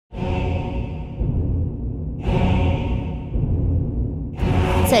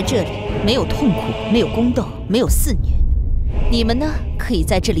在这里没有痛苦，没有宫斗，没有肆虐。你们呢，可以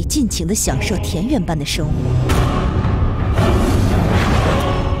在这里尽情地享受田园般的生活。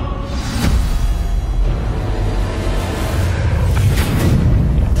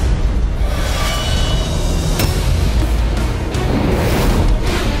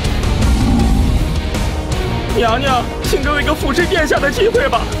娘娘，请给我一个俯视殿下的机会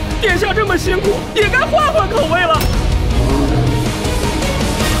吧！殿下这么辛苦，也该换换口味了。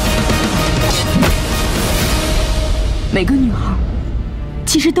每个女孩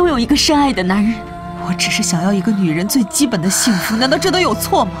其实都有一个深爱的男人，我只是想要一个女人最基本的幸福，难道这都有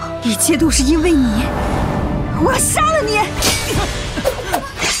错吗？一切都是因为你，我要杀了你！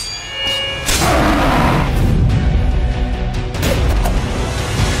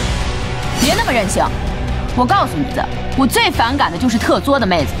别那么任性！我告诉你的，我最反感的就是特作的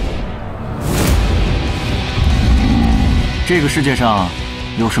妹子。这个世界上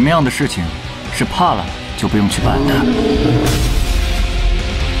有什么样的事情是怕了就不用去办的？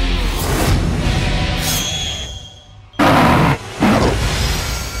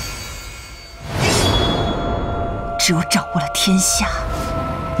只有掌握了天下，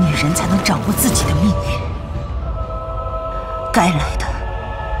女人才能掌握自己的命运。该来的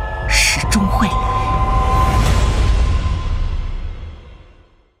始终会来。